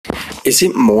Is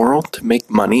it moral to make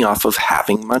money off of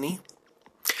having money?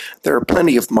 There are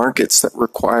plenty of markets that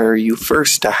require you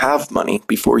first to have money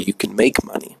before you can make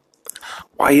money.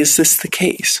 Why is this the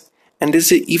case? And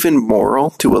is it even moral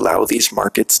to allow these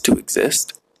markets to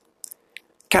exist?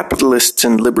 Capitalists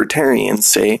and libertarians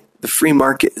say the free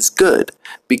market is good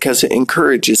because it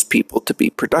encourages people to be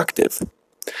productive.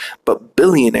 But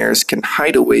billionaires can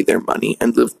hide away their money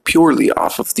and live purely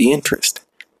off of the interest.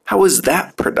 How is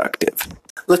that productive?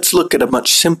 Let's look at a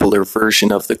much simpler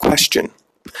version of the question.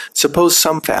 Suppose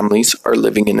some families are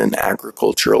living in an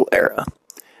agricultural era.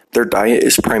 Their diet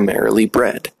is primarily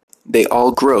bread. They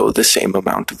all grow the same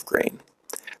amount of grain.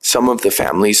 Some of the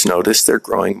families notice they're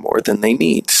growing more than they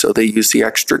need, so they use the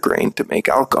extra grain to make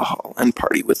alcohol and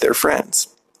party with their friends.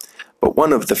 But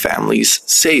one of the families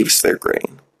saves their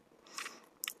grain.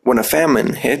 When a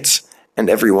famine hits and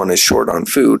everyone is short on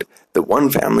food, the one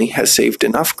family has saved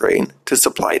enough grain to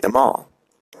supply them all.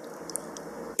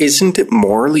 Isn't it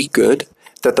morally good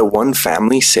that the one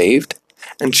family saved?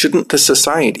 And shouldn't the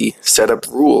society set up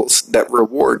rules that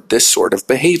reward this sort of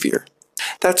behavior?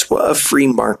 That's what a free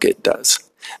market does.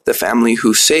 The family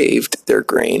who saved their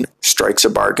grain strikes a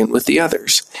bargain with the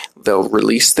others. They'll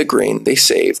release the grain they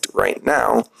saved right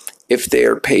now if they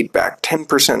are paid back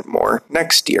 10% more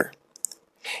next year.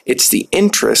 It's the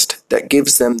interest that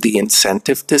gives them the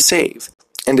incentive to save,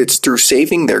 and it's through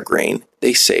saving their grain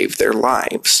they save their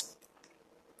lives.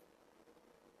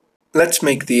 Let's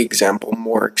make the example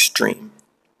more extreme.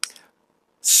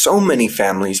 So many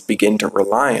families begin to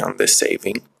rely on this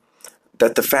saving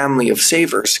that the family of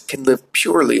savers can live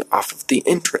purely off of the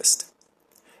interest.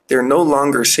 They're no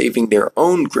longer saving their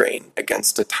own grain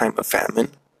against a time of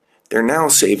famine. They're now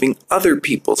saving other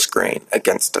people's grain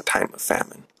against a time of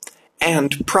famine,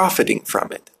 and profiting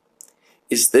from it.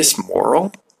 Is this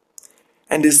moral?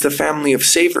 And is the family of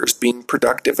savers being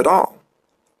productive at all?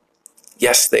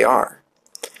 Yes, they are.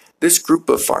 This group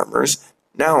of farmers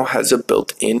now has a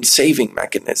built-in saving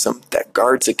mechanism that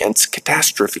guards against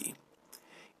catastrophe.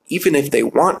 Even if they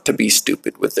want to be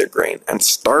stupid with their grain and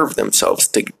starve themselves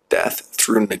to death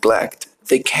through neglect,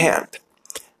 they can't.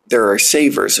 There are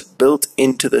savers built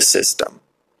into the system.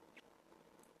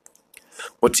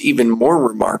 What's even more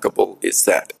remarkable is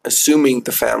that, assuming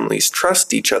the families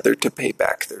trust each other to pay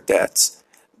back their debts,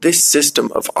 this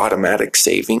system of automatic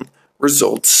saving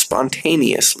results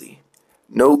spontaneously.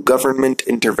 No government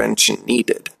intervention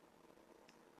needed.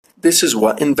 This is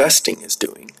what investing is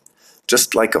doing.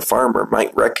 Just like a farmer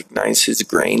might recognize his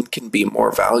grain can be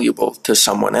more valuable to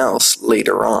someone else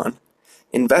later on,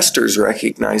 investors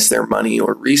recognize their money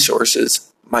or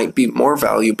resources might be more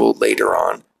valuable later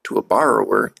on to a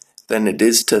borrower than it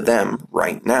is to them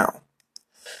right now.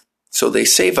 So they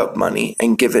save up money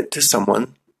and give it to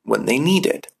someone when they need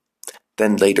it.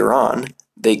 Then later on,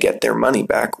 they get their money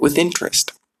back with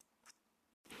interest.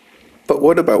 But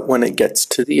what about when it gets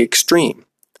to the extreme,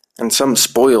 and some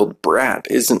spoiled brat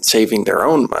isn't saving their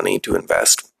own money to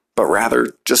invest, but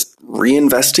rather just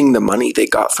reinvesting the money they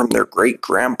got from their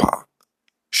great-grandpa?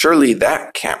 Surely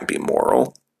that can't be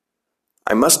moral.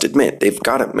 I must admit they've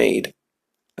got it made,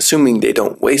 assuming they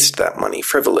don't waste that money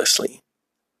frivolously.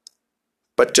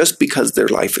 But just because their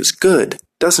life is good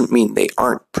doesn't mean they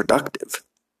aren't productive.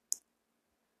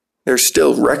 They're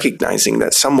still recognizing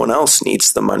that someone else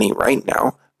needs the money right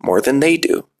now more than they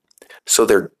do, so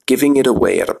they're giving it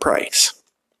away at a price.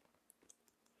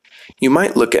 You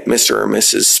might look at Mr. or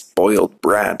Mrs. Spoiled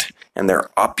Brat and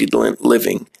their opulent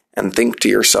living and think to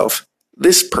yourself,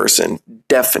 this person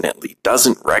definitely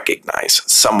doesn't recognize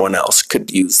someone else could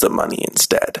use the money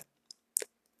instead.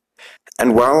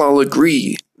 And while I'll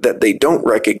agree that they don't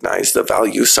recognize the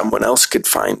value someone else could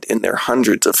find in their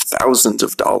hundreds of thousands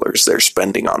of dollars they're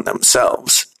spending on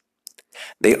themselves,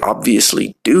 they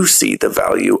obviously do see the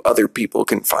value other people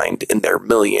can find in their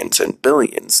millions and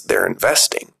billions they're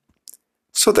investing.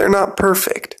 So they're not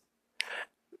perfect.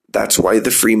 That's why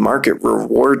the free market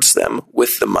rewards them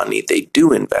with the money they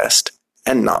do invest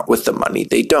and not with the money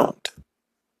they don't.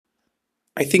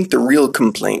 I think the real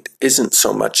complaint isn't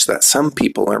so much that some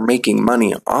people are making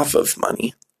money off of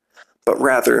money, but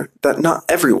rather that not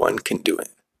everyone can do it.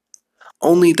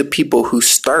 Only the people who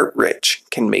start rich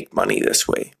can make money this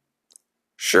way.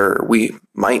 Sure, we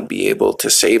might be able to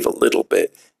save a little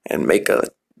bit and make a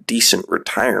decent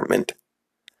retirement,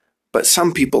 but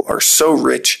some people are so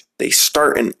rich they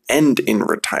start and end in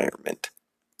retirement.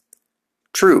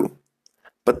 True,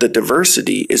 but the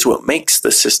diversity is what makes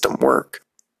the system work.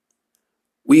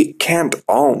 We can't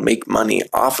all make money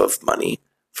off of money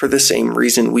for the same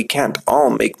reason we can't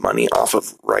all make money off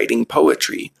of writing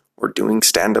poetry or doing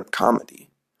stand-up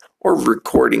comedy or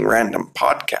recording random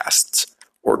podcasts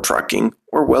or trucking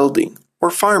or welding or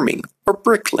farming, or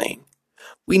bricklaying.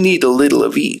 We need a little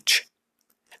of each.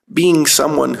 Being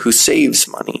someone who saves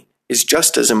money is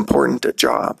just as important a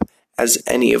job as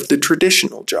any of the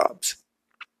traditional jobs.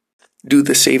 Do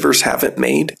the savers have it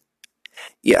made?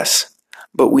 Yes,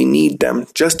 but we need them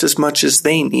just as much as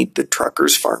they need the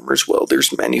truckers, farmers,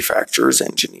 welders, manufacturers,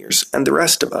 engineers, and the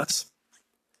rest of us.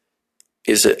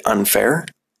 Is it unfair?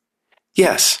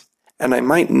 Yes, and I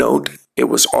might note it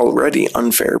was already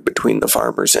unfair between the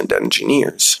farmers and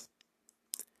engineers.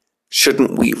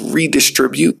 Shouldn't we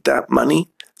redistribute that money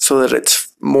so that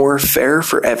it's more fair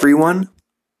for everyone?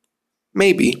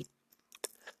 Maybe.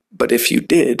 But if you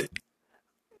did,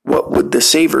 what would the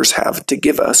savers have to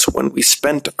give us when we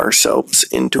spent ourselves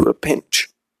into a pinch?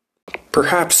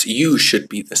 Perhaps you should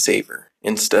be the saver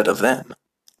instead of them.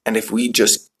 And if we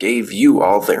just gave you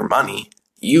all their money,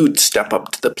 you'd step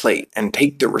up to the plate and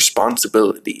take the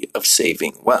responsibility of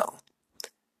saving well.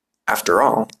 After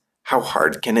all, how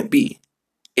hard can it be?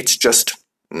 It's just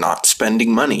not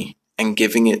spending money and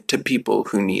giving it to people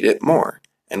who need it more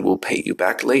and will pay you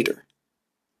back later.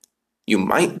 You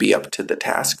might be up to the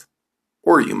task,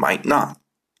 or you might not.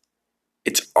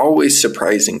 It's always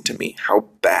surprising to me how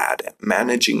bad at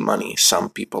managing money some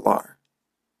people are.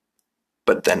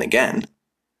 But then again,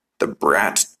 the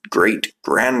brat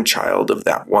great-grandchild of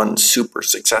that one super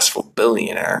successful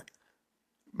billionaire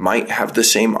might have the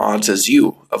same odds as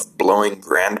you of blowing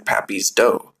Grandpappy's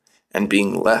dough and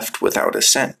being left without a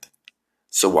cent.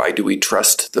 So why do we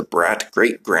trust the brat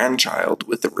great-grandchild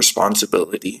with the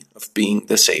responsibility of being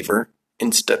the saver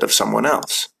instead of someone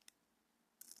else?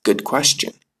 Good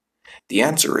question. The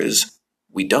answer is,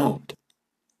 we don't.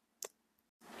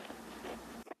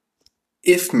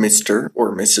 If Mr.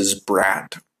 or Mrs.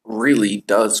 Brat really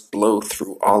does blow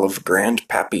through all of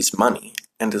Grandpappy's money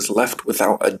and is left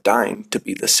without a dime to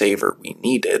be the saver we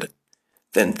needed,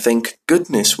 then thank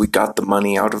goodness we got the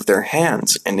money out of their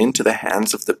hands and into the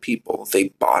hands of the people they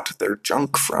bought their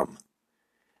junk from.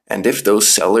 And if those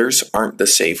sellers aren't the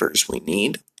savers we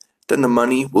need, then the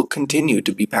money will continue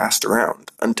to be passed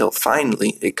around until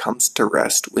finally it comes to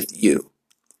rest with you.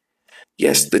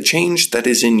 Yes, the change that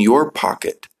is in your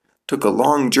pocket took a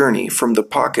long journey from the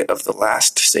pocket of the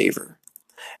last saver,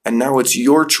 and now it's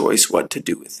your choice what to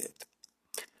do with it.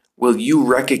 Will you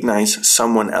recognize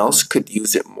someone else could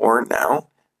use it more now,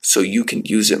 so you can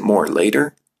use it more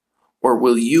later? Or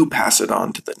will you pass it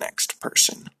on to the next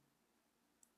person?